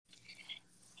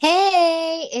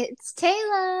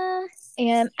Taylor.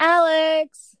 And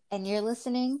Alex. And you're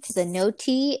listening to the No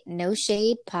Tea, No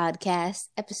Shade podcast,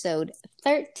 episode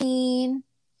 13.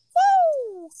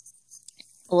 Woo!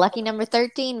 Lucky number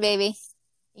 13, baby.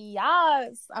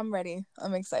 Yes, I'm ready.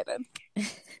 I'm excited.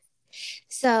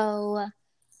 So,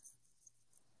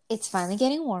 it's finally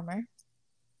getting warmer.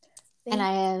 And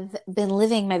I have been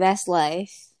living my best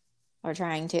life. Or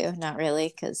trying to. Not really,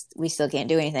 because we still can't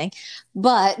do anything.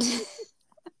 But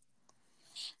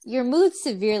your mood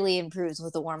severely improves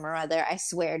with the warmer weather. I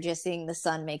swear, just seeing the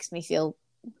sun makes me feel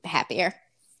happier.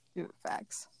 Dude,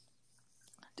 facts.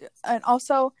 And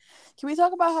also, can we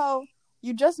talk about how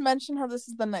you just mentioned how this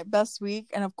is the best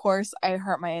week, and of course, I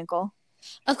hurt my ankle.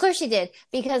 Of course you did,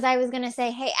 because I was going to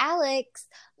say, hey, Alex,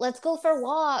 let's go for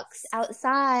walks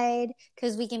outside,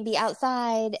 because we can be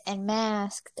outside and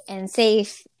masked and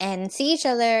safe and see each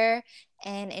other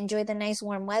and enjoy the nice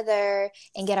warm weather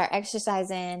and get our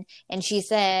exercise in. And she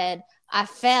said, I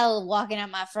fell walking out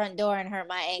my front door and hurt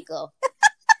my ankle.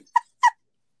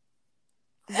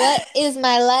 What is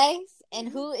my life? And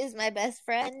who is my best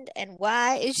friend? And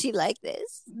why is she like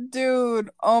this? Dude,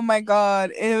 oh my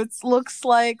god. It looks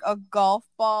like a golf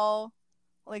ball.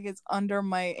 Like it's under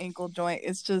my ankle joint.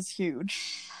 It's just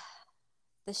huge.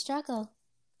 The struggle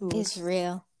is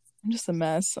real. I'm just a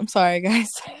mess. I'm sorry,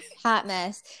 guys. Hot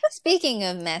mess. Speaking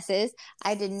of messes,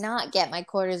 I did not get my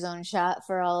cortisone shot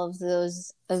for all of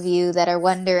those of you that are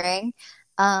wondering.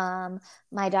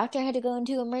 My doctor had to go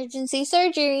into emergency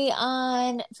surgery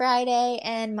on Friday,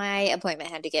 and my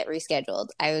appointment had to get rescheduled.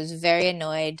 I was very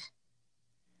annoyed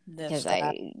because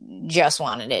I just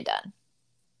wanted it done.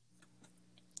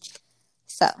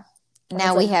 So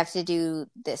now we have to do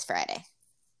this Friday.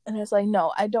 And it's like,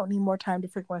 no, I don't need more time to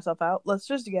freak myself out. Let's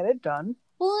just get it done.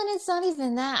 Well, and it's not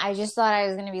even that. I just thought I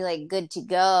was going to be like good to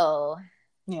go.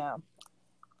 Yeah.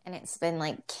 And it's been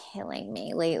like killing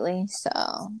me lately.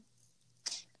 So,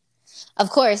 of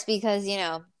course, because, you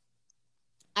know,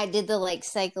 I did the like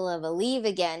cycle of Aleve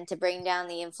again to bring down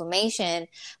the inflammation.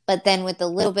 But then with the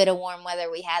little bit of warm weather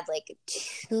we had like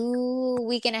 2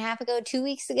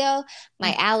 weeks ago,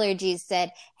 my allergies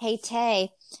said, hey, Tay,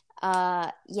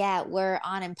 yeah, we're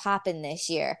on and popping this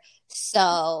year.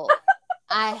 So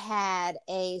I had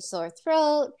a sore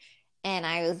throat and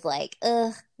I was like,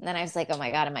 ugh. And then I was like, oh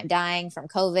my God, am I dying from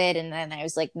COVID? And then I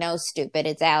was like, no, stupid,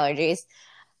 it's allergies.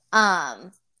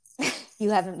 You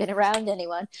haven't been around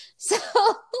anyone. So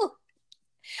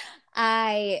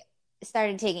I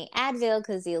started taking Advil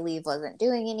because the Aleve wasn't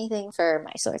doing anything for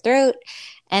my sore throat.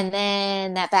 And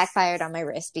then that backfired on my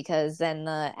wrist because then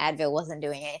the Advil wasn't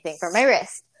doing anything for my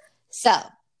wrist. So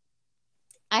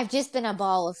I've just been a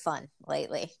ball of fun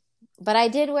lately. But I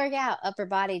did work out upper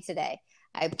body today.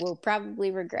 I will probably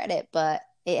regret it, but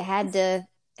it had to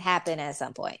happen at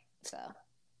some point. So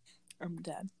I'm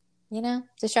dead. You know,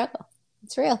 it's a struggle.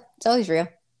 It's real. It's always real.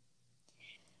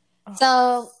 Oh.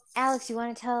 So, Alex, you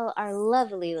want to tell our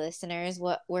lovely listeners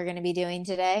what we're going to be doing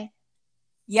today?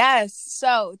 Yes.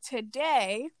 So,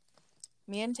 today,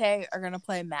 me and Tay are going to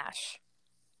play MASH.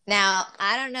 Now,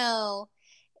 I don't know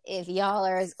if y'all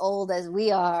are as old as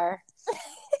we are,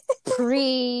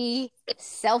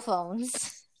 pre-cell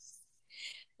phones.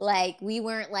 Like, we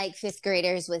weren't like fifth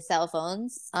graders with cell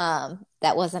phones.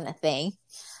 That wasn't a thing.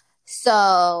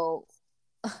 So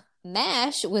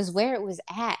MASH was where it was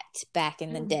at back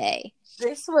in the day.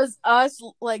 This was us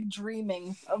like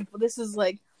dreaming of this is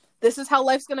how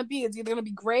life's gonna be. It's either gonna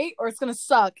be great or it's gonna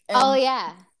suck. And oh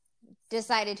yeah.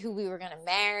 Decided who we were gonna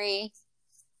marry,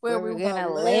 where we were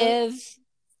gonna live.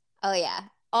 Oh yeah.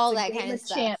 All that kind of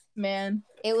stuff. Chance, man.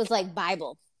 It was like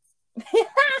Bible.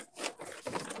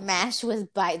 MASH was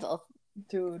Bible.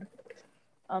 Dude.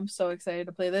 I'm so excited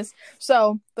to play this.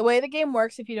 So the way the game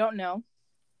works, if you don't know,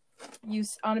 you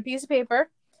on a piece of paper,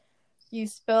 you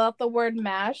spell out the word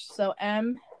MASH. So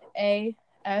MASH.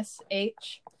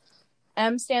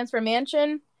 M stands for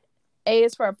mansion. A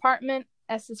is for apartment.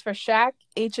 S is for shack.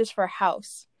 H is for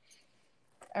house.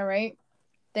 All right.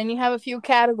 Then you have a few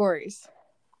categories.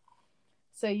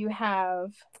 So you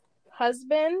have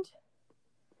husband,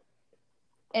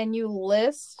 and you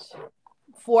list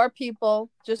 4 people,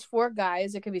 just 4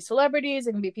 guys. It could be celebrities.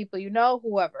 It can be people you know,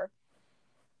 whoever.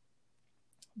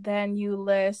 Then you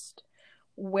list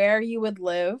where you would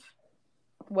live,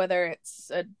 whether it's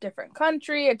a different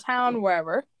country, a town,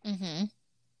 wherever. Mm-hmm.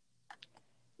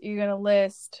 You're going to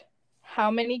list how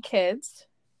many kids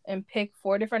and pick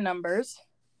 4 different numbers.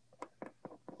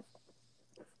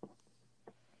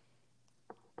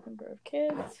 Number of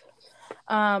kids.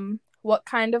 What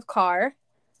kind of car?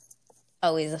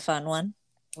 Always a fun one.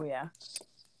 Oh, yeah.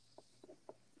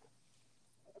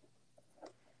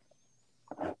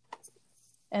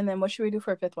 And then what should we do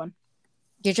for a fifth one?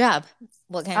 Your job.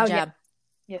 What kind of job?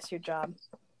 Yeah. Yes, your job.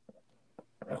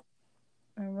 All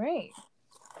right.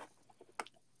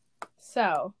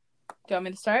 So, do you want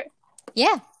me to start?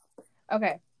 Yeah.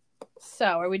 Okay. So,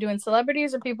 are we doing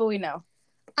celebrities or people we know?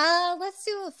 Let's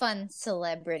do a fun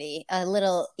celebrity. A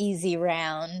little easy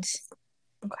round.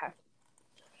 Okay.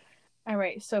 All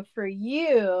right. So for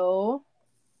you,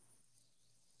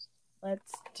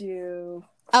 let's do.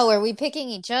 Oh, are we picking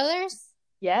each other's?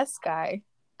 Yes, Guy.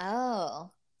 Oh.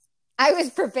 I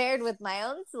was prepared with my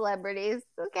own celebrities.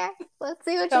 Okay. Let's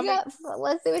see what you got.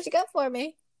 Let's see what you got for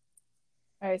me.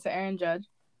 All right. So Aaron Judge.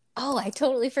 Oh, I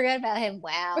totally forgot about him.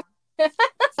 Wow.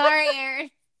 Sorry, Aaron.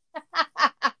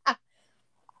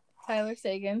 Tyler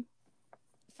Sagan.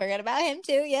 Forgot about him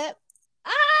too. Yep.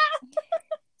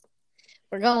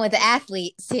 We're going with the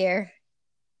athletes here.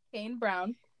 Kane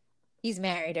Brown. He's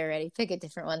married already. Pick a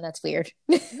different one. That's weird.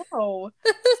 No. All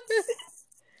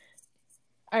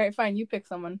right, fine. You pick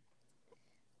someone.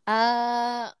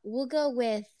 We'll go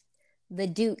with the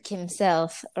Duke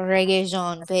himself,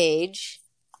 Regé-Jean Page.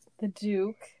 The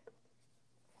Duke.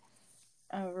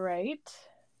 All right.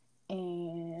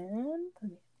 And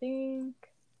let me think.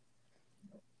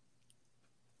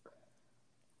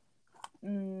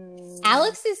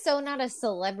 Alex is so not a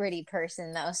celebrity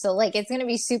person though, so like it's gonna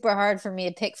be super hard for me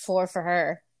to pick 4 for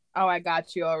her. Oh, I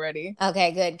got you already.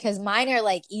 Okay, good, because mine are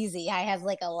like easy. I have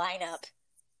like a lineup.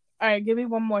 All right, give me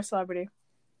one more celebrity.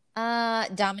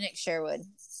 Dominic Sherwood.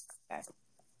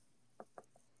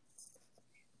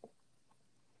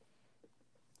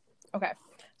 Okay.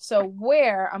 So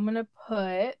where I'm gonna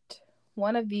put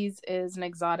one of these is an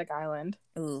exotic island.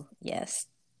 Ooh, yes.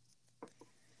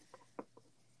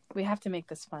 We have to make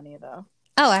this funny though.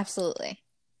 Oh, absolutely.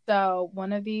 So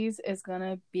one of these is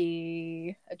gonna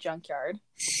be a junkyard.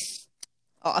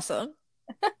 Awesome.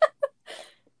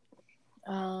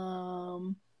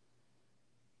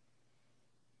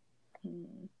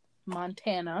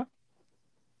 Montana.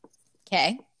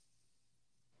 Okay.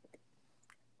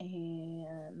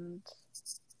 And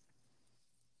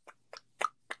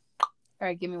all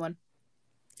right, give me one.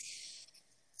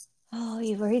 Oh,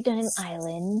 you've already done an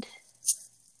island.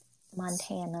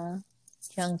 Montana.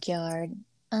 Junkyard.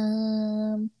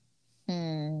 Guam.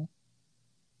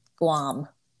 Guam,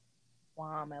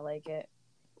 I like it.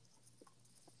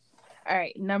 All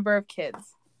right, number of kids.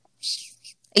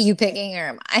 Are you picking or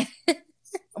am I?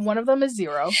 One of them is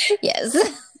 0. Yes.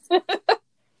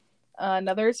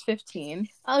 Another is 15.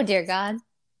 Oh, dear God.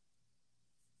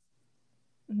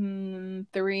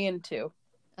 3 and 2.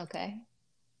 Okay.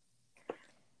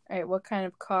 All right, what kind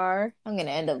of car? I'm going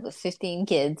to end up with 15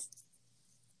 kids.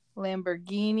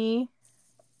 Lamborghini.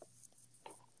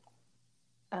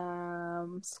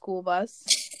 School bus.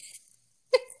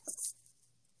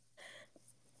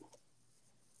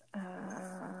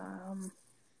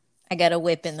 I got a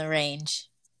whip in the range.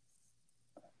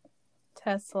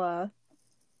 Tesla.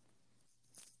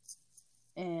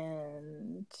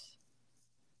 And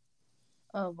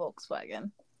a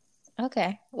Volkswagen.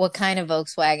 Okay. What kind of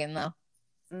Volkswagen, though?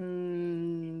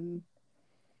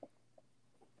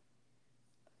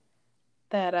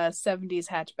 That 70s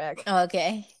hatchback.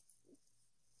 Okay.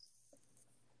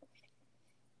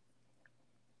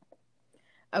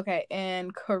 Okay,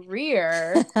 and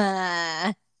career.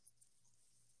 Okay.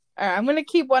 All right, I'm going to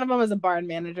keep one of them as a barn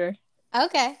manager.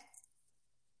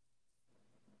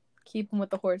 Keep him with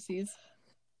the horsies.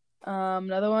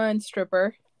 Another one,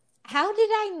 stripper. How did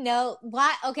I know?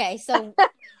 Why? Okay, so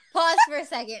pause for a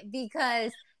second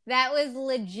because that was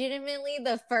legitimately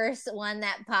the first one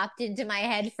that popped into my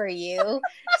head for you.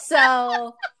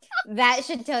 So that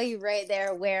should tell you right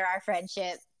there where our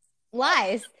friendship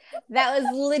lies. That was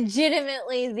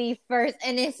legitimately the first.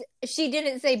 And if she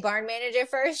didn't say barn manager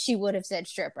first, she would have said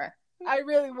stripper. I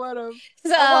really would have.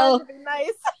 So I wanted to be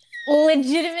nice.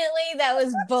 Legitimately, that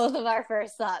was both of our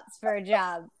first thoughts for a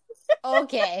job.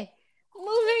 Okay.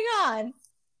 Moving on.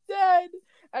 Dead.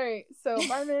 All right. So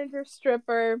barn manager,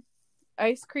 stripper,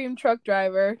 ice cream truck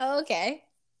driver. Okay.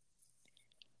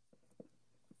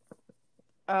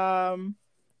 And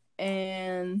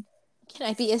can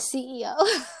I be a CEO?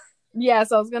 Yeah,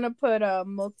 so I was gonna put a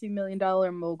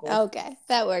multi-million-dollar mogul. Okay,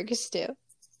 that works too.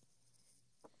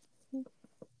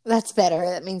 That's better.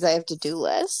 That means I have to do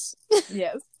less.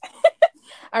 Yes.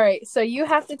 All right, so you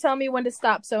have to tell me when to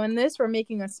stop. So in this, we're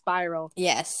making a spiral.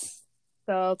 Yes.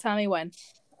 So tell me when.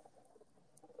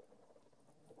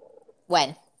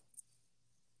 When?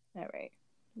 All right.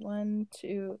 1,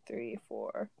 2, 3,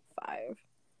 4, 5,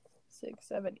 6,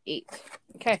 7, 8.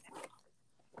 Okay.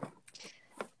 All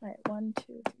right. 1, 2,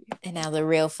 3. And now the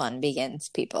real fun begins,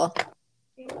 people.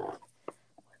 8. 1, 2,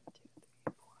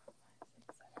 3,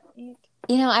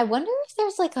 I wonder if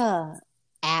there's like a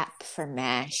app for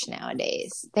MASH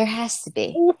nowadays. There has to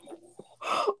be.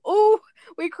 Ooh,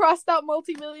 we crossed out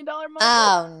multi-million-dollar moment.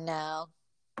 Oh no.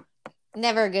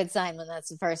 Never a good sign when that's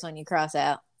the first one you cross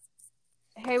out.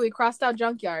 Hey, we crossed out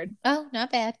junkyard. Oh,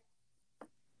 not bad.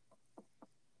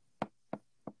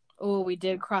 Oh, we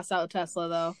did cross out Tesla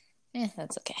though.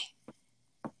 That's okay.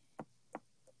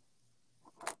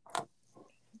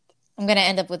 I'm gonna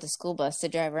end up with a school bus to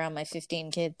drive around my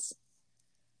 15 kids.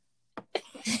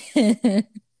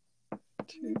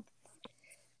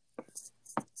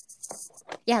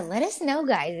 Yeah, let us know,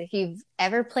 guys, if you've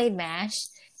ever played MASH,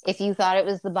 if you thought it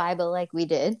was the Bible like we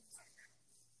did.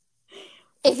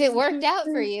 If it worked out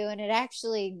for you and it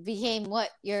actually became what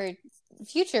your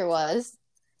future was,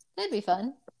 that'd be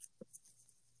fun.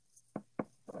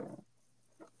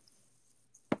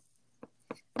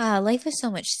 Life was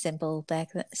so much simpler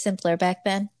back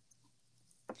then.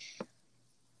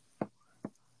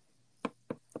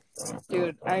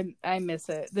 Dude, I miss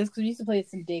it. This because we used to play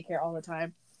this in daycare all the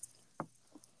time.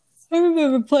 I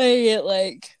remember playing it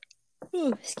like.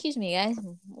 Excuse me, guys.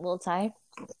 I'm a little tired.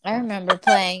 I remember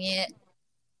playing it.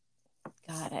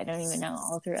 God, I don't even know.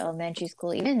 All through elementary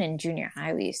school, even in junior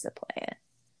high, we used to play it.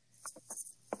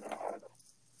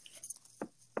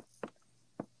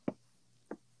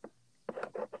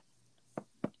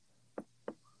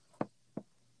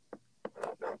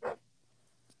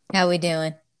 How we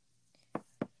doing?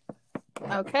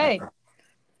 Okay.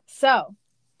 So,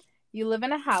 you live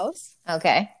in a house.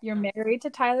 Okay. You're married to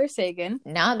Tyler Sagan.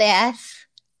 Not bad.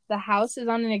 The house is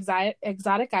on an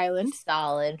exotic island.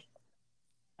 Solid.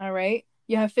 All right.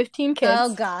 You have 15 kids.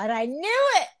 Oh, God. I knew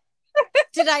it.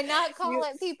 Did I not call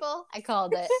it, people? I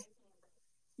called it.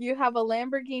 You have a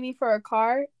Lamborghini for a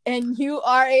car, and you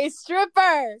are a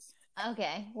stripper.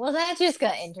 Okay. Well, that just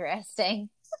got interesting.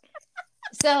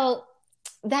 So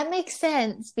that makes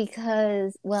sense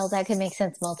because, well, that could make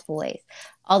sense multiple ways.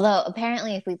 Although,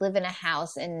 apparently, if we live in a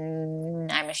house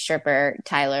and I'm a stripper,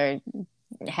 Tyler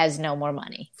has no more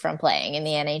money from playing in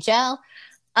the NHL.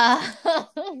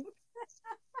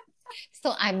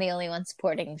 So I'm the only one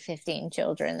supporting 15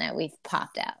 children that we've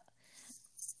popped out.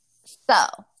 So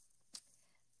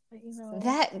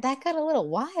that got a little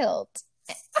wild.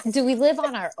 Do we live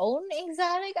on our own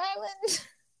exotic island?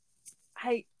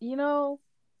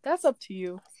 That's up to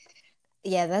you.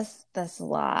 Yeah, that's a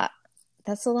lot.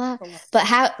 That's a lot. But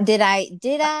how did I?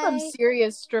 That's some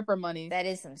serious stripper money. That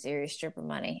is some serious stripper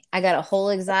money. I got a whole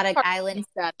exotic island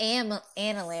and a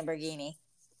Lamborghini.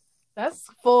 That's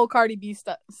full Cardi B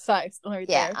size right there.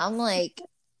 Yeah, I'm like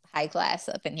high class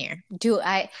up in here.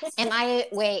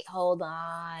 Wait, hold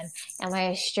on. Am I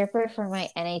a stripper for my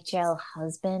NHL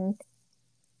husband?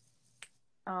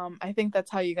 I think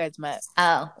that's how you guys met.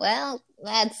 Oh, well,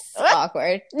 that's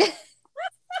awkward.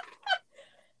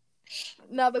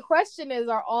 Now, the question is,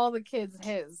 are all the kids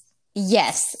his?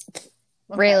 Yes. Okay.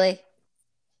 Really?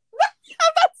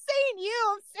 I'm not saying you.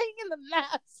 I'm saying in the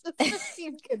mass. It's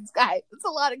 15 kids, guys. It's a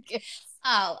lot of kids.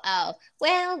 Oh.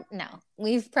 Well, no.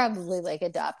 We've probably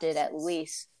adopted at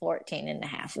least 14 and a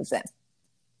half of them.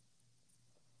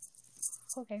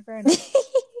 Okay, fair enough.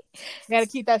 You got to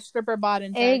keep that stripper bod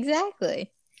in check. Exactly.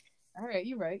 All right,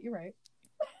 you're right.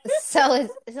 So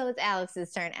it's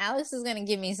Alex's turn. Alex is going to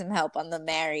give me some help on the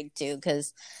married too,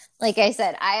 because, like I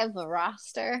said, I have a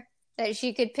roster that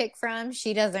she could pick from.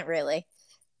 She doesn't really.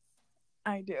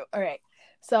 I do. All right.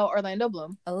 So Orlando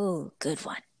Bloom. Oh, good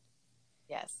one.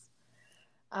 Yes.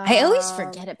 I always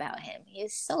forget about him. He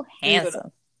is so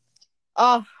handsome.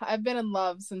 Oh, I've been in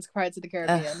love since Pirates of the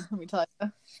Caribbean. Let me tell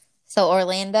you. So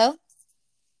Orlando.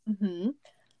 Mm-hmm.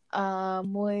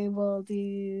 We will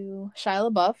do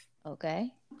Shia LaBeouf.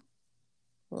 Okay.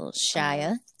 A little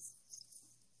Shia.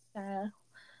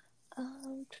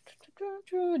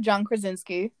 John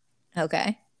Krasinski.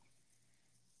 Okay.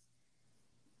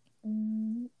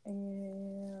 And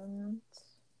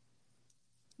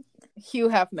Hugh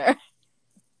Hefner.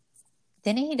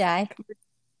 Didn't he die?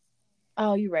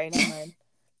 Oh, you're right. Never mind.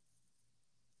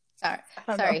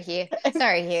 Sorry, Hugh.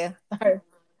 Sorry, Hugh.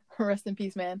 Rest in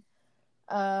peace, man.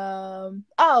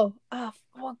 Well,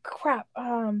 crap.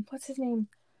 What's his name?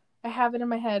 I have it in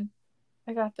my head.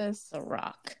 I got this. The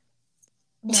Rock.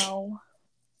 No.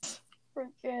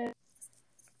 Forget.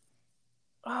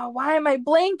 Oh, why am I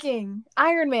blanking?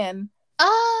 Iron Man.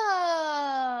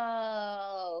 Oh,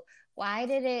 why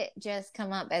did it just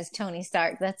come up as Tony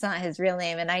Stark? That's not his real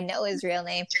name, and I know his real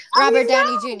name. Robert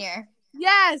Downey Jr.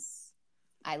 Yes.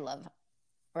 I love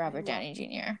Robert Downey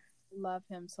Jr. Love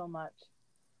him so much.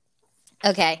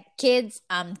 Okay, kids,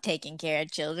 I'm taking care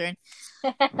of children.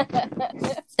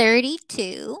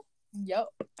 32. Yep.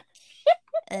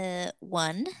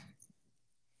 1,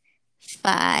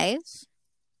 5,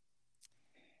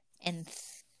 and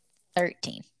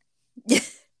 13.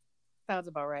 Sounds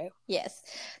about right. Yes.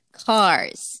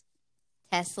 Cars.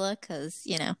 Tesla, because,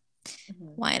 Mhm.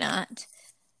 why not?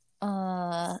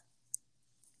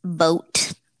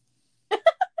 Boat.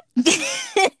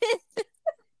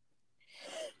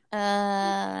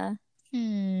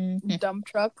 Dump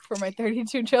truck for my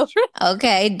 32 children.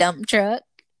 Okay, dump truck.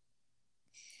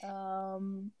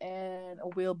 And a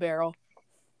wheelbarrow.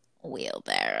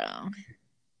 Wheelbarrow.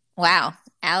 Wow.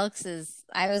 I was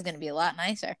going to be a lot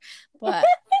nicer. But,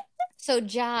 so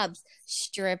jobs.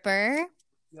 Stripper.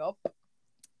 Yup.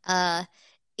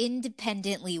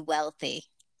 Independently wealthy.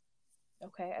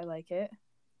 Okay, I like it.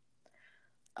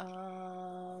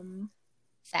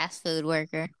 Fast food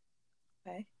worker.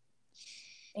 Okay.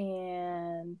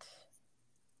 And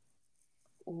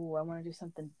I want to do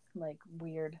something like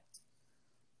weird.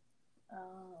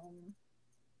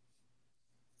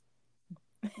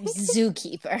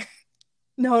 Zookeeper.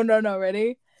 No.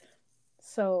 Ready?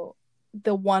 So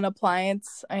the one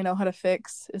appliance I know how to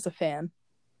fix is a fan.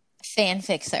 Fan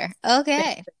fixer. Okay.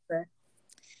 Fan fixer.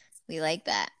 We like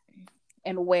that.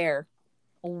 And where?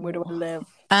 Where do I live?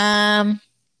 On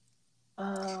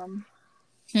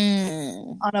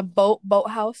a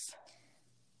boathouse.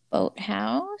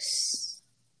 Boathouse.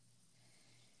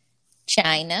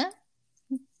 China.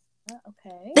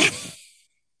 Okay.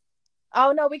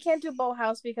 Oh no, we can't do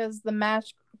boathouse because the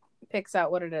match picks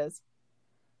out what it is.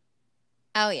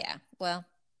 Oh yeah. Well,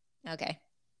 okay.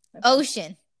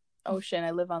 Ocean. Ocean.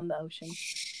 I live on the ocean.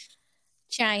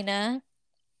 China.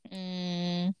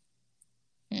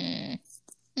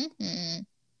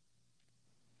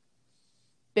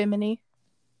 Bimini.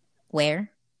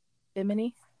 Where?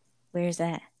 Bimini. Where's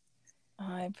that?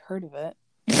 I've heard of it.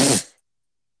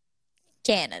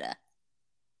 Canada.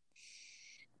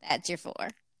 That's your 4.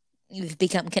 You've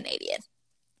become Canadian.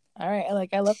 All right.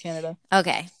 I love Canada.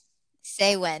 Okay.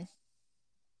 Say when.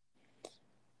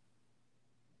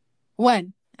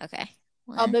 When? Okay.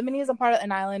 Bimini is a part of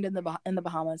an island in the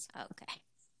Bahamas. Okay.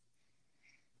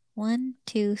 1,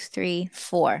 2, 3,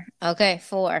 4. Okay,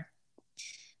 4.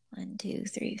 1, 2,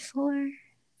 3, 4.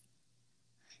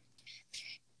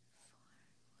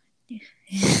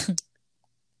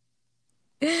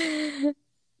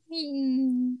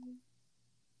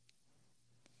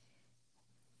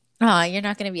 Oh, you're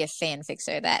not going to be a fan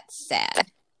fixer. That's sad.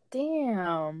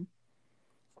 Damn.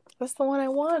 That's the one I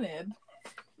wanted.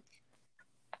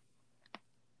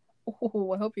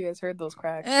 Oh, I hope you guys heard those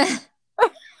cracks.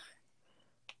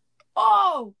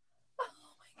 Oh my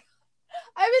God.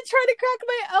 I've been trying to crack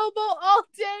my elbow all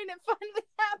day and it finally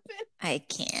happened. I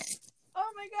can't.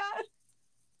 Oh my God.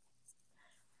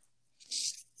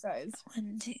 Guys.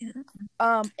 1, 2.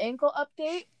 Ankle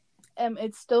update.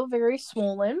 It's still very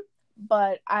swollen,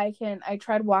 but I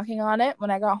tried walking on it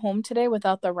when I got home today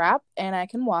without the wrap, and I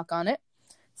can walk on it.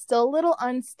 Still a little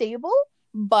unstable,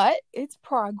 but it's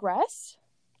progress.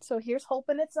 So here's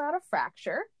hoping it's not a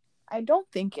fracture. I don't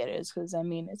think it is, because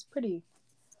it's pretty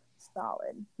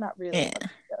solid. Not really. Yeah.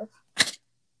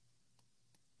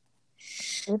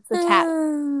 It's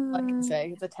attached. I can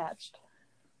say it's attached.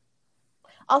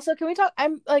 Also, can we talk? I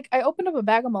opened up a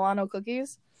bag of Milano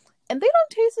cookies, and they don't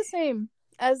taste the same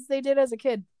as they did as a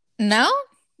kid. No?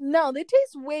 No, they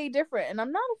taste way different, and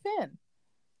I'm not a fan.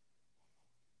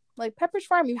 Like Pepperidge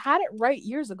Farm, you had it right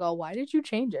years ago. Why did you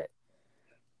change it?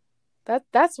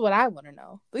 That's what I want to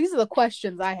know. These are the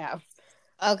questions I have.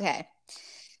 Okay.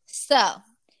 So,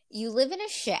 you live in a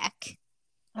shack.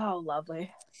 Oh,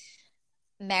 lovely.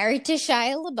 Married to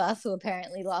Shia LaBeouf, who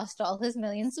apparently lost all his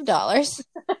millions of dollars.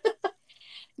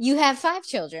 You have 5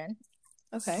 children.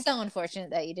 Okay. So unfortunate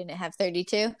that you didn't have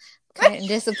 32. Kind of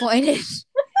disappointed.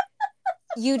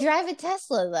 You drive a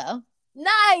Tesla, though.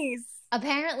 Nice!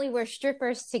 Apparently, we're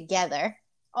strippers together.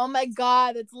 Oh my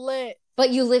God, it's lit.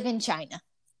 But you live in China.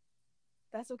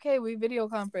 That's okay. We video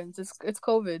conference. It's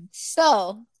COVID.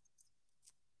 So,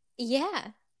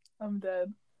 yeah. I'm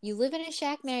dead. You live in a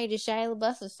shack married to Shia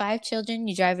LaBeouf with 5 children.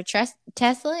 You drive a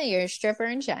Tesla. You're a stripper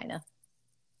in China.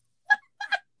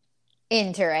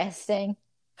 Interesting.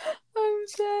 I'm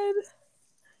dead.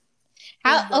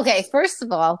 Okay, first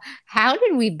of all, how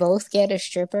did we both get a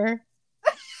stripper?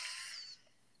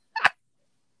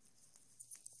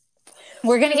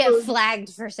 We're going to get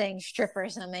flagged for saying stripper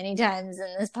so many times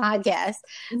in this podcast.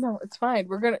 No, it's fine.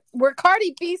 We're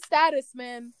Cardi B status,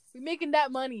 man. We're making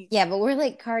that money. Yeah, but we're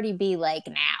like Cardi B like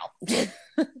now.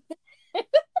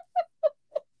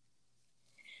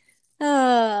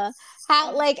 I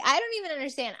don't even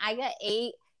understand. I got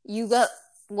 8. You got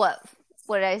what?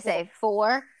 What did I say?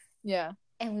 4? Yeah.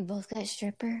 And we both got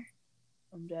stripper.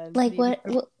 I'm dead. Like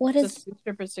what is Just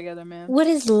strippers together, man. what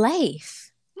is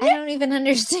life? I don't even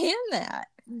understand that.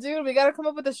 Dude, we gotta come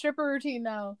up with a stripper routine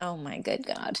now. Oh my good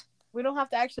God. We don't have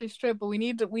to actually strip, but we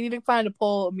need to find a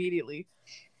pole immediately.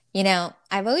 You know,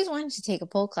 I've always wanted to take a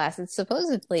pole class. It's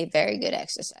supposedly very good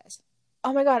exercise.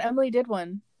 Oh my God, Emily did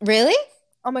one. Really?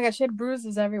 Oh my God, she had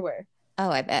bruises everywhere. Oh,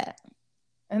 I bet.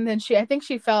 And then I think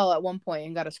she fell at one point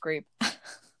and got a scrape.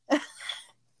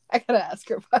 I gotta ask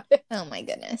her about it. Oh my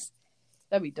goodness.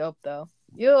 That'd be dope though.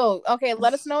 Yo, okay,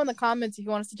 let us know in the comments if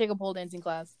you want us to take a pole dancing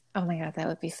class. Oh my God, that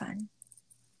would be fun.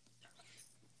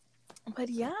 But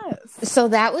yes. So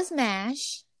that was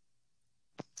MASH.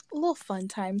 A little fun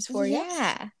times for you.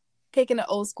 Yeah. Taking it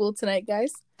old school tonight,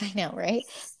 guys. I know, right?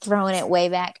 Throwing it way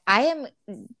back.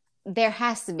 There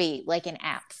has to be like an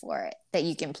app for it that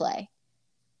you can play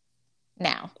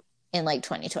now in like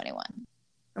 2021.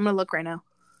 I'm gonna look right now.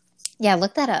 Yeah,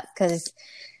 look that up because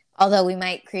although we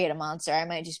might create a monster, I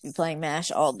might just be playing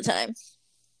MASH all the time.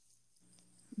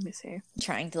 Let me see.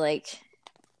 Trying to like.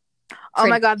 Oh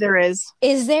my God, there is.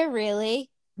 Is there really?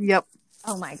 Yep.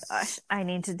 Oh my gosh, I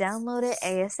need to download it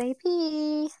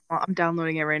ASAP. Well, I'm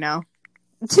downloading it right now.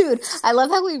 Dude, I love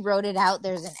how we wrote it out.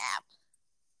 There's an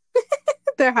app.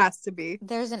 There has to be.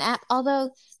 There's an app,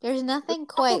 although there's nothing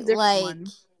quite like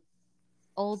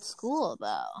old school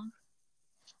though.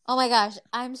 Oh my gosh,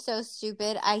 I'm so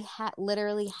stupid. I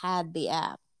literally had the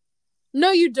app.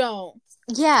 No, you don't.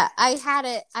 Yeah, I had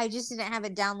it. I just didn't have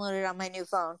it downloaded on my new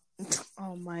phone.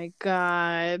 Oh my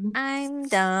God. I'm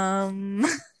dumb.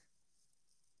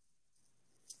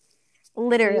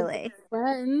 Literally.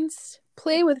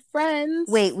 Play with friends.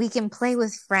 Wait, we can play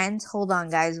with friends? Hold on,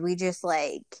 guys. We just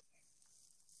like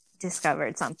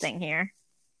discovered something here.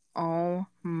 Oh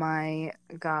my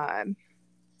God.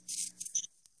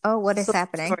 Oh, what is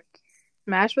happening?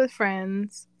 Smash with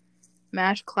friends.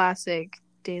 MASH Classic.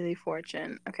 Daily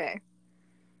Fortune. Okay.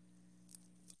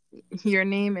 Your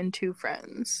name and 2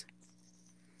 friends.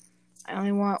 I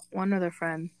only want one other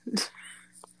friend.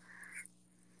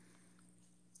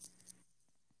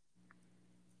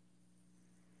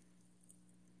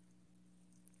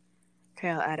 Okay,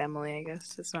 I'll add Emily, I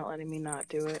guess. It's not letting me not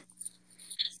do it.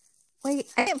 Wait,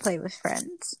 I didn't play with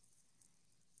friends.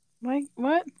 Wait,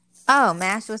 what? Oh,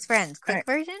 MASH with friends. Quick Right.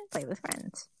 version? Play with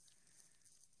friends.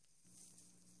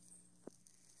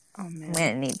 Oh, man. I'm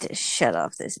going to need to shut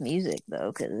off this music,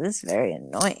 though, because it's very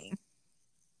annoying.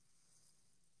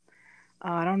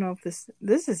 I don't know if this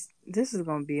is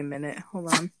going to be a minute.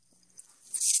 Hold on.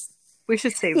 We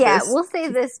should save this. Yeah, we'll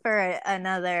save this for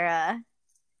another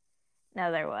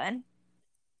one.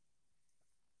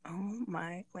 Oh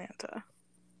my Lanta.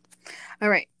 All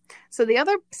right. So the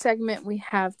other segment we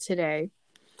have today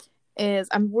is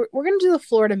we're going to do the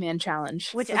Florida Man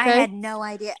Challenge. Which okay? I had no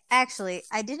idea. Actually,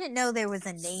 I didn't know there was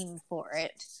a name for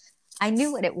it. I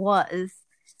knew what it was,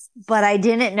 but I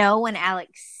didn't know when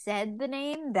Alex said the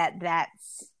name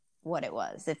that's what it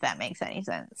was, if that makes any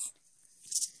sense.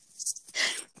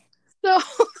 So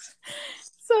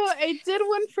I did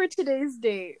one for today's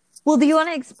date. Well, do you want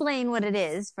to explain what it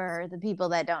is for the people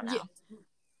that don't know? Yeah.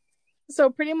 So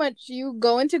pretty much you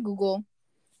go into Google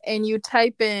and you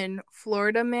type in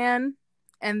Florida Man,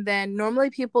 and then normally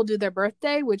people do their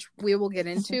birthday, which we will get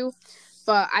into,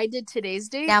 but I did today's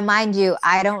date. Now, mind you,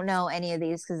 I don't know any of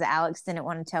these because Alex didn't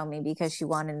want to tell me because she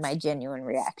wanted my genuine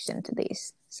reaction to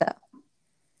these. So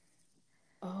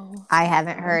I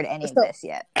haven't heard any of this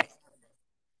yet.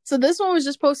 So this one was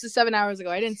just posted 7 hours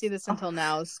ago. I didn't see this until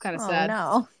now. It's kind of sad.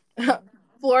 Oh, no.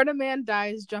 Florida man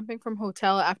dies jumping from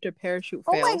hotel after parachute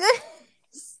fails. Oh my goodness.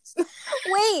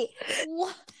 Wait.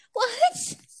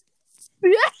 What?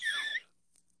 Yeah.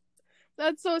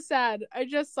 That's so sad. I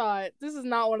just saw it. This is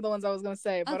not one of the ones I was going to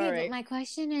say, but okay, all right. But my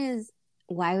question is,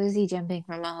 why was he jumping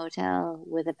from a hotel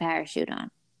with a parachute on?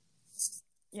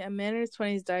 Yeah, a man in his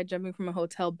 20s died jumping from a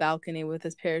hotel balcony with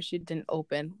his parachute didn't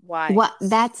open. Why? What?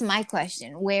 That's my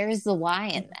question. Where's the why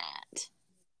in that?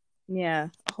 Yeah,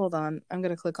 hold on. I'm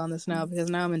going to click on this now because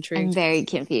now I'm intrigued. I'm very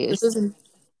confused. It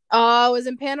was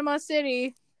in Panama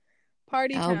City.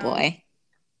 Party town. Oh, boy.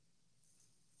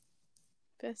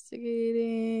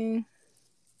 Investigating.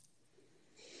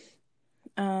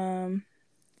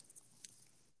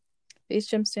 Base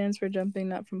jump stands for jumping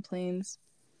not from planes.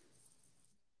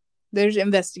 They're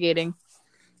investigating.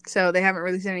 So they haven't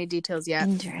released any details yet.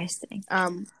 Interesting.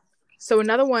 So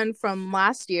another one from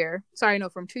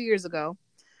from 2 years ago.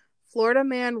 Florida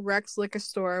man wrecks liquor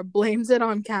store, blames it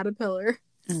on Caterpillar.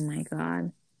 Oh my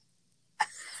God.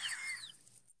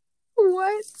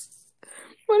 What?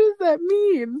 What does that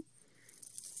mean?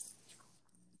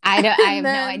 I have no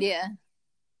idea.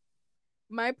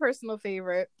 my personal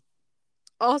favorite,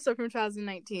 also from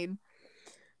 2019.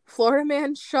 Florida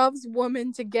man shoves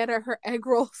woman to get at her egg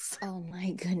rolls. Oh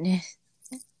my goodness.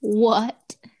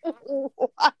 What?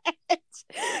 What?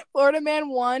 Florida man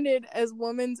wanted a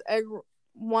woman's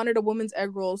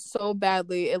egg roll so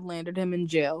badly it landed him in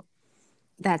jail.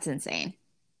 That's insane.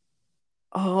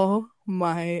 Oh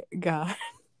my god.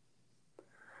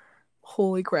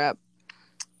 Holy crap.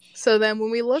 So then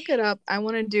when we look it up, I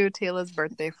want to do Taylor's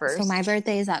birthday first. So my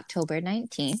birthday is October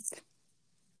 19th.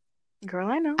 Girl,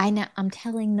 I know. I'm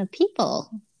telling the people.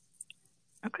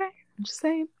 Okay. I'm just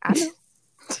saying. I know.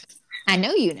 I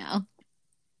know you know.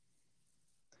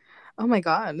 Oh my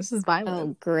god, this is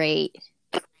violent. Oh, great.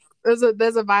 There's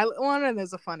a violent one and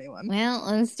there's a funny one. Well,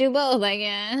 let's do both, I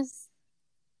guess.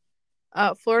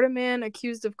 Florida man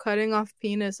accused of cutting off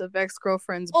penis of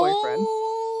ex-girlfriend's boyfriend.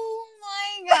 Oh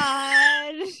my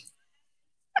god.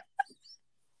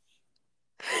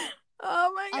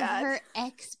 Oh my god. Of her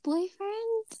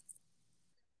ex-boyfriend?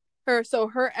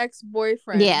 Her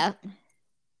ex-boyfriend. Yeah.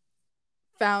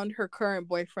 Found her current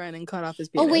boyfriend and cut off his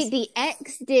penis. Oh wait, the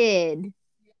ex did.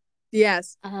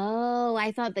 Yes. Oh,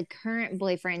 I thought the current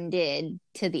boyfriend did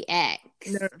to the ex.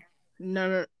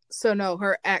 No. So no,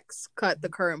 her ex cut the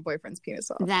current boyfriend's penis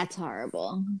off. That's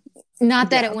horrible. Not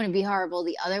that it wouldn't be horrible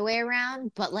the other way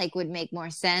around, but like would make more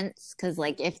sense because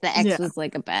like if the ex was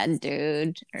like a bad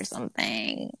dude or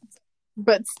something.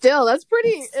 But still, it's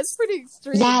pretty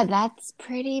extreme. Yeah, that's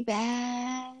pretty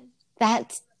bad.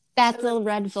 That's a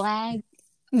red flag.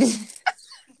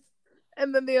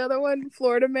 And then the other one,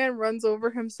 Florida man runs over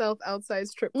himself outside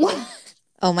strip club.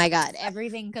 Oh my god,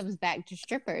 everything comes back to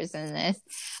strippers in this.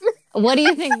 What do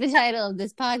you think the title of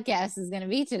this podcast is going to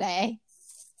be today?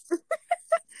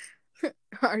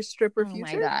 Our stripper future.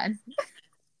 Oh my god.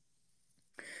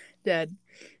 Dead.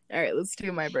 All right, let's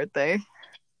do my birthday.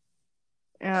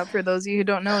 For those of you who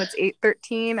don't know, it's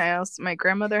 8/13. My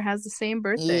grandmother has the same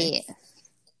birthday. Yeah.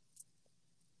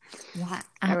 What?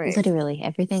 Right. Literally,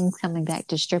 everything's coming back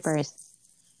to strippers.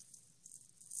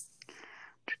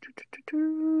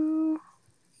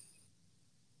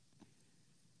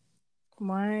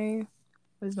 Why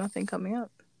is nothing coming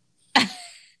up? A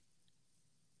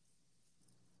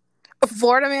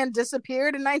Florida man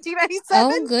disappeared in 1997?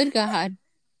 Oh, good God.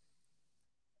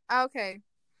 Okay.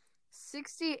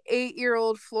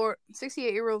 68-year-old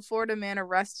Florida man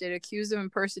arrested, accused of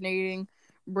impersonating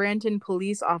Branton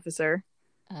police officer.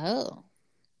 Oh.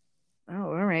 Oh,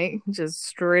 all right. Just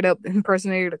straight up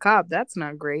impersonated a cop. That's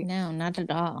not great. No, not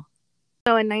at all.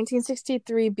 So in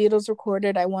 1963, Beatles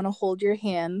recorded I Want to Hold Your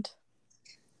Hand.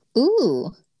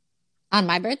 Ooh. On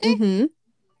my birthday? Mm-hmm.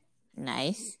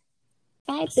 Nice.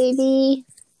 Bye, baby.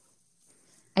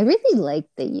 I really like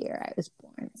the year I was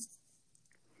born.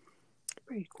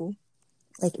 Pretty cool.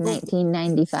 Like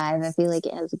 1995. I feel like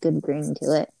it has a good ring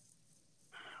to it.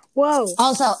 Whoa.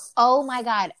 Also, oh my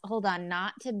God. Hold on.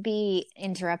 Not to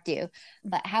interrupt you,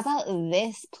 but how about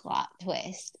this plot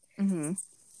twist? Mm-hmm.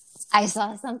 I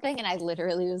saw something and I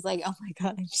literally was like, oh my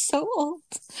God, I'm so old.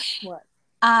 What?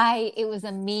 It was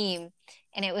a meme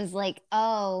and it was like,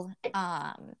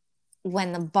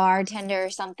 when the bartender or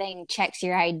something checks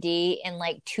your ID in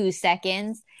like 2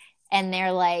 seconds and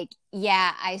they're like,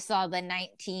 yeah, I saw the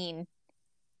 19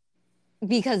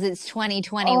 because it's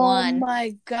 2021. Oh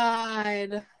my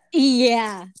God.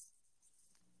 Yeah.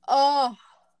 Oh.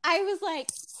 I was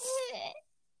like,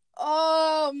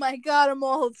 oh my God, I'm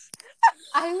old.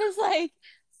 I was like,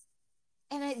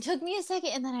 and it took me a second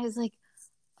and then I was like,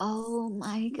 oh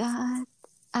my God,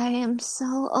 I am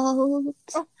so old.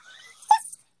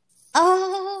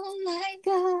 Oh my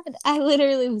God. I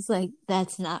literally was like,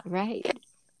 that's not right.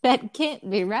 That can't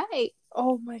be right.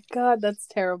 Oh my God, that's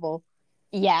terrible.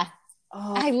 Yeah.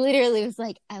 Oh. I literally was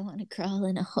like, I want to crawl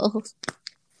in a hole.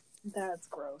 That's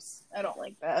gross. I don't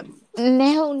like that.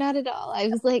 No, not at all. I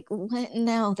was like, what?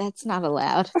 No, that's not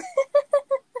allowed.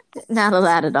 Not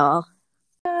allowed at all.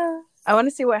 I want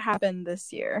to see what happened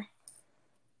this year.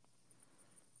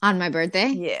 On my birthday?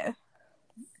 Yeah.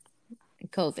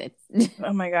 COVID.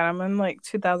 Oh my God, I'm in like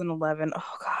 2011.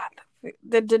 Oh God.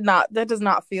 That does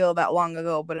not feel that long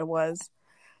ago, but it was.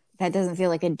 That doesn't feel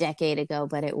like a decade ago,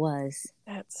 but it was.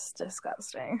 That's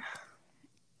disgusting.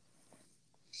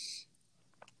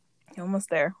 Almost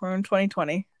there. We're in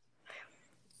 2020.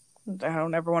 I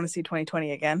don't ever want to see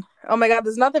 2020 again. Oh my God,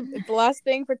 there's nothing. The last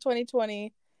thing for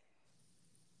 2020.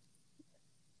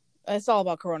 It's all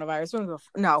about coronavirus.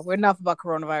 No, we're enough about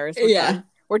coronavirus.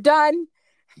 We're done.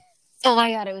 Oh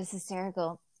my God, it was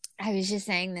hysterical. I was just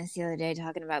saying this the other day,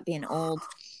 talking about being old.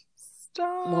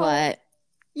 Stop. What?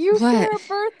 You share a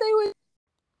birthday with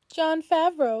Jon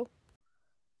Favreau.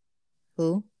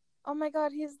 Who? Oh my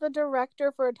god, he's the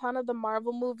director for a ton of the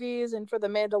Marvel movies and for The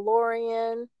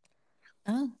Mandalorian.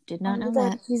 Oh, did Oh not my know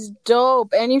god, that. he's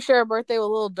dope. And you share a birthday with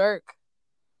Lil Durk.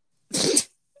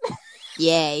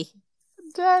 Yay.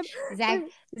 Dad.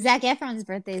 Zach Efron's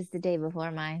birthday is the day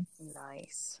before mine.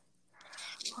 Nice.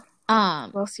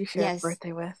 Um, Who else you share a yes.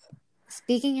 birthday with?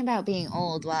 Speaking about being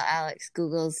old, while Alex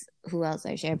Googles who else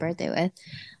I share a birthday with,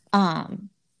 um,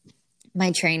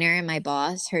 my trainer and my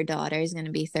boss, her daughter is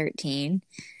gonna be 13.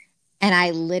 And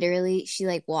I literally, she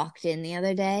like walked in the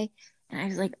other day and I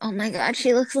was like, oh my God,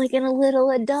 she looks like a little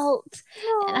adult.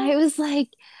 And No. I was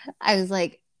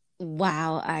like,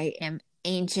 wow, I am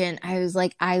ancient. I was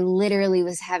like, I literally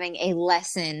was having a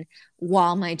lesson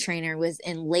while my trainer was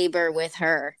in labor with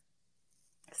her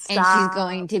and she's Stop.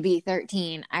 going to be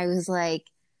 13. I was like,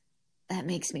 that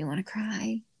makes me want to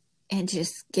cry and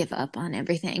just give up on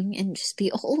everything and just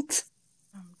be old.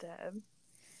 I'm dead.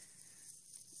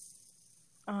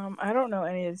 I don't know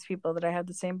any of these people that I had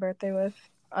the same birthday with,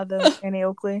 other than Annie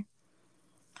Oakley.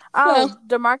 Oh, Well,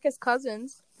 DeMarcus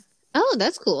Cousins. oh,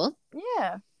 that's cool.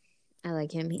 Yeah. I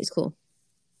like him. He's cool.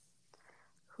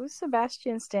 Who's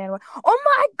Sebastian Stan? Oh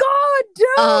my god,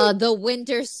 dude! The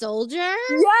Winter Soldier?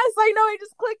 Yes, I know. I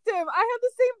just clicked him. I have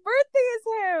the same birthday as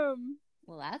him.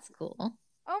 Well, that's cool.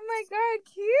 Oh my god,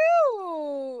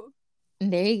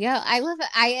 cute. There you go. I love it.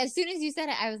 As soon as you said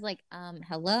it, I was like,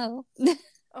 hello.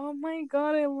 Oh my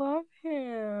god, I love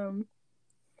him.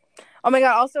 Oh my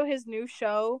god, also his new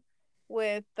show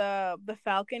with the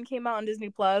Falcon came out on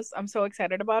Disney Plus. I'm so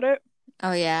excited about it.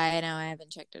 Oh yeah, I know. I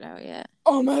haven't checked it out yet.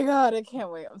 Oh my god, I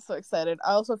can't wait. I'm so excited.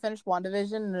 I also finished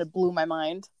WandaVision and it blew my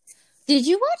mind. Did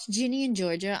you watch Ginny and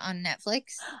Georgia on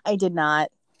Netflix? I did not.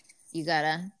 You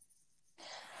gotta.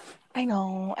 I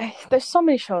know. There's so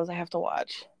many shows I have to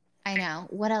watch. I know.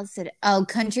 What else did? Oh,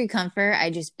 Country Comfort. I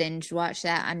just binge watched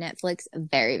that on Netflix.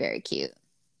 Very, very cute.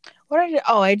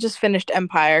 I just finished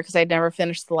Empire because I never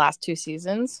finished the last 2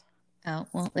 seasons. Oh,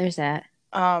 well, there's that.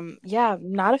 Yeah,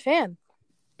 not a fan.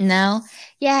 No.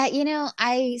 Yeah,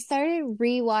 I started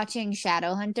rewatching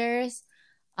Shadowhunters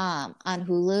on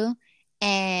Hulu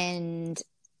and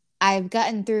I've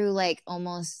gotten through like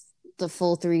almost the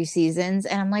full 3 seasons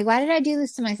and I'm like, why did I do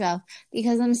this to myself?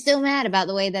 Because I'm still mad about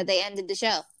the way that they ended the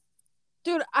show.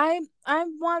 Dude, I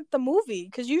want the movie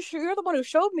because you're the one who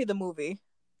showed me the movie.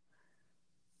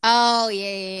 Oh,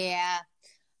 yeah.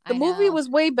 The movie was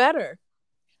way better.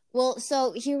 Well,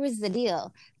 so here was the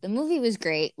deal. The movie was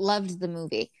great. Loved the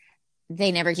movie.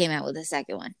 They never came out with a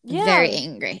second one. Yeah, very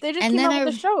angry. They just came out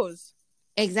with the shows.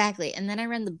 Exactly. And then I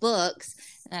read the books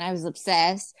and I was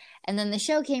obsessed. And then the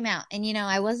show came out. And,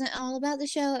 I wasn't all about the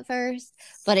show at first,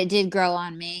 but it did grow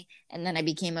on me. And then I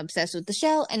became obsessed with the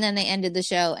show. And then they ended the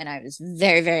show. And I was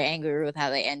very, very angry with how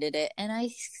they ended it. And I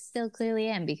still clearly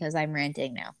am because I'm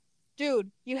ranting now.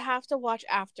 Dude, you have to watch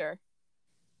After.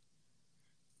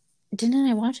 Didn't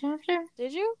I watch After?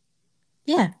 Did you?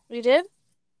 Yeah. You did?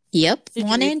 Yep.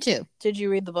 1 and 2. Did you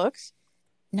read the books?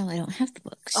 No, I don't have the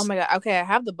books. Oh my god. Okay, I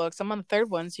have the books. I'm on the 3rd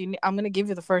one, so I'm gonna give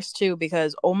you the first 2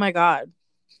 because oh my god.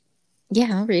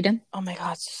 Yeah, I'll read them. Oh my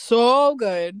god, so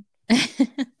good.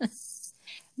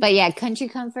 But yeah, Country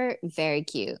Comfort, very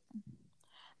cute.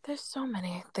 There's so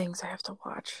many things I have to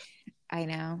watch. I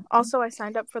know. Also, I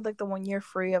signed up for like the 1 year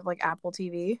free of like Apple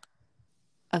TV.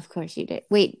 Of course you did.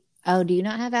 Wait, do you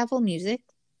not have Apple Music?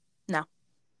 No.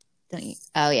 Don't you?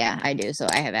 Oh yeah, I do. So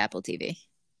I have Apple TV.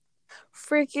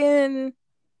 Freaking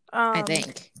I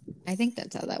think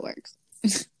that's how that works.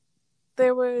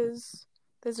 There's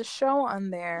a show on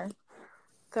there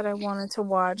that I wanted to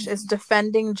watch. It's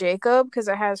Defending Jacob because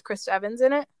it has Chris Evans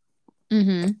in it.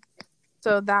 Mm-hmm.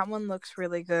 So that one looks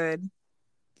really good.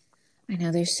 I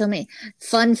know there's so many.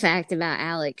 Fun fact about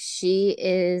Alex, she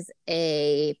is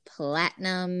a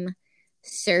platinum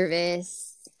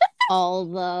service, all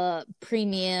the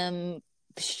premium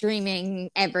streaming,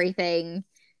 everything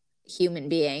human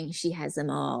being. She has them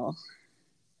all.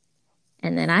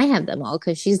 And then I have them all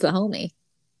because she's the homie.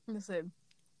 Listen,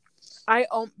 all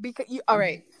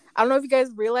right. I don't know if you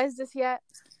guys realize this yet.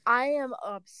 I am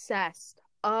obsessed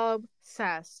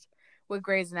with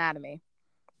Grey's Anatomy.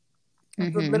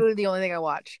 It's literally the only thing I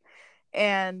watch.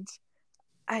 And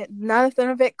none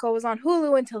of it goes on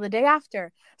Hulu until the day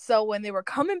after. So when they were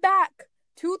coming back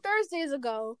 2 Thursdays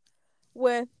ago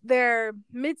with their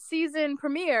mid-season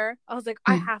premiere, I was like,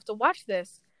 I have to watch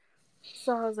this.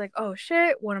 So I was like, oh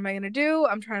shit, what am I going to do?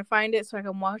 I'm trying to find it so I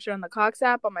can watch it on the Cox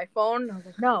app on my phone. And I was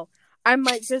like, no, I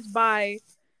might just buy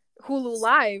Hulu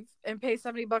Live and pay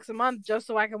 $70 a month just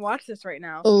so I can watch this right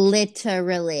now.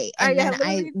 Literally. And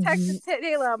I texted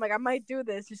Taylor. I'm like, I might do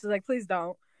this. She's like, please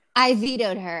don't. I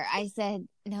vetoed her. I said,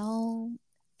 no,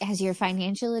 as your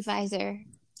financial advisor,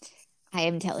 I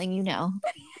am telling you no.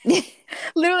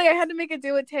 Literally, I had to make a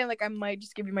deal with Tay. Like, I might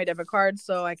just give you my debit card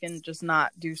so I can just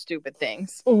not do stupid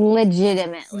things.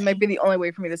 Legitimately. It might be the only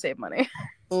way for me to save money.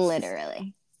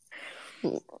 Literally.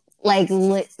 Like,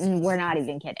 we're not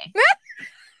even kidding.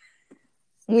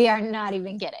 We are not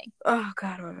even kidding. Oh,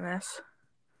 God, what a mess.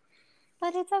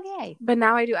 But it's okay. But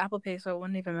now I do Apple Pay, so it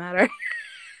wouldn't even matter.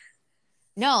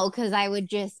 No, because I would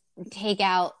just take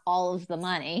out all of the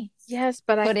money. Yes,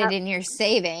 but put it in your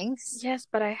savings. Yes,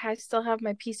 but I still have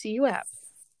my PCU app.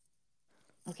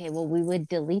 Okay, well, we would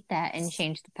delete that and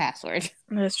change the password.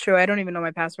 That's true. I don't even know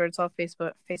my password. It's all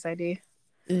Facebook, Face ID.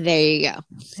 There you go.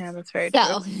 Yeah, that's very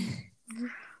true.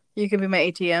 You can be my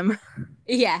ATM.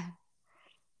 Yeah.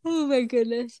 Oh, my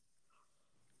goodness.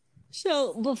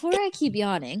 So, before I keep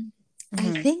yawning,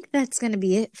 I think that's going to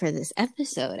be it for this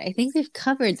episode. I think we've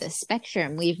covered the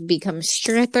spectrum. We've become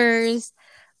strippers.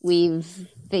 We've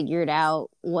figured out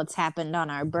what's happened on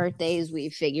our birthdays.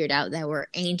 We've figured out that we're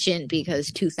ancient because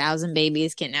 2,000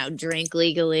 babies can now drink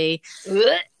legally.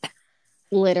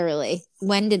 Literally.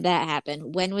 When did that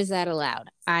happen? When was that allowed?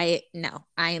 No.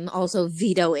 I am also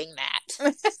vetoing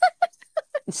that.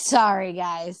 Sorry,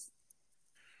 guys.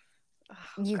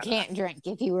 Oh, you can't drink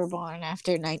if you were born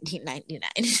after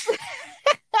 1999.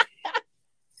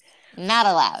 Not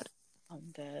allowed.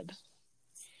 I'm dead.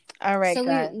 All right, so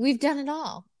guys. we've done it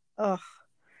all. Ugh.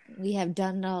 We have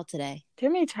done it all today. Do you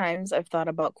know how many times I've thought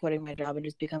about quitting my job and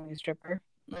just becoming a stripper?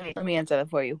 Let me answer that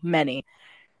for you. Many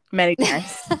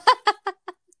times.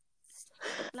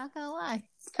 Not gonna lie.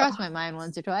 It's crossed my mind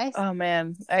once or twice. Oh,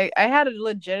 man. I had a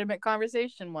legitimate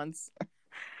conversation once.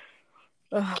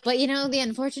 But you know, the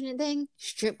unfortunate thing?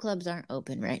 Strip clubs aren't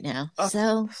open right now.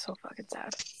 So fucking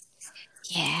sad.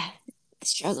 Yeah. The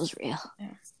struggle's real.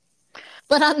 Yeah.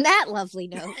 But on that lovely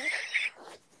note,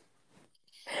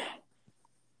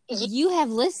 you have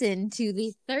listened to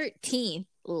the 13th,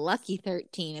 lucky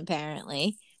 13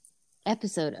 apparently,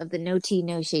 episode of the No Tea,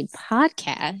 No Shade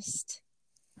podcast.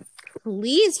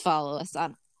 Please follow us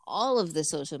on all of the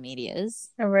social medias.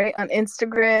 All right. On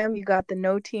Instagram, you got the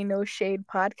No Tea, No Shade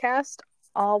podcast,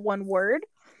 all one word.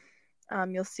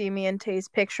 You'll see me and Tay's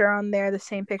picture on there, the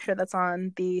same picture that's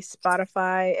on the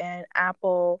Spotify and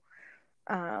Apple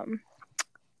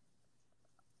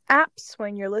apps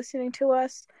when you're listening to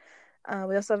us.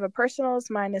 We also have a personals.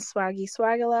 Mine is Swaggy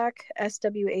Swagalak,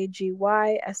 SWAGY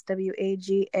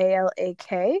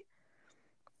SWAGALAK.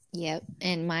 Yep,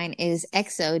 and mine is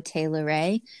XO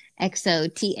Taylorae,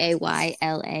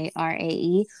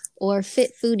 XOTAYLARAE, or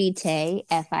Fit Foodie Tay,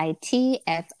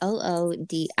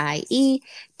 FITFOODIETAY.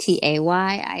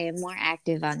 I am more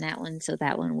active on that one, so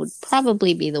that one would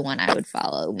probably be the one I would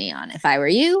follow me on if I were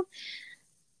you.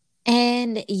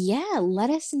 And yeah, let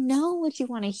us know what you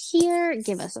want to hear.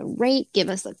 Give us a rate, give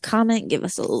us a comment, give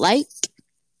us a like.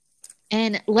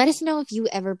 And let us know if you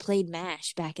ever played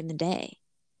MASH back in the day.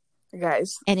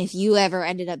 Guys. And if you ever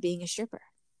ended up being a stripper.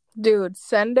 Dude,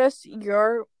 send us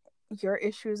your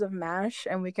issues of MASH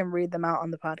and we can read them out on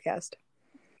the podcast.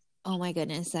 Oh my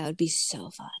goodness, that would be so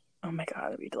fun. Oh my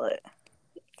god, that'd be lit.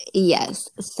 Yes,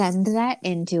 send that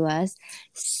in to us.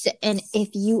 And if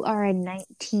you are a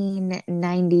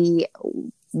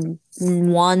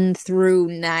 1991 through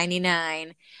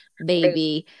 99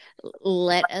 baby,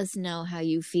 let us know how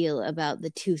you feel about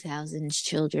the 2000s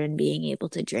children being able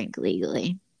to drink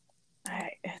legally.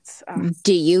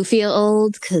 Do you feel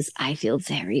old? Because I feel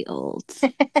very old.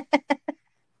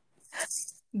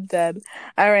 Dead.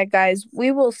 All right, guys.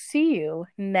 We will see you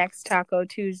next Taco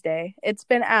Tuesday. It's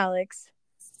been Alex.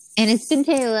 And it's been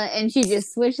Taylor. And she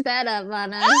just switched that up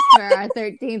on us for our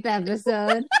 13th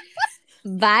episode.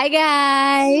 Bye,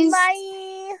 guys. Bye.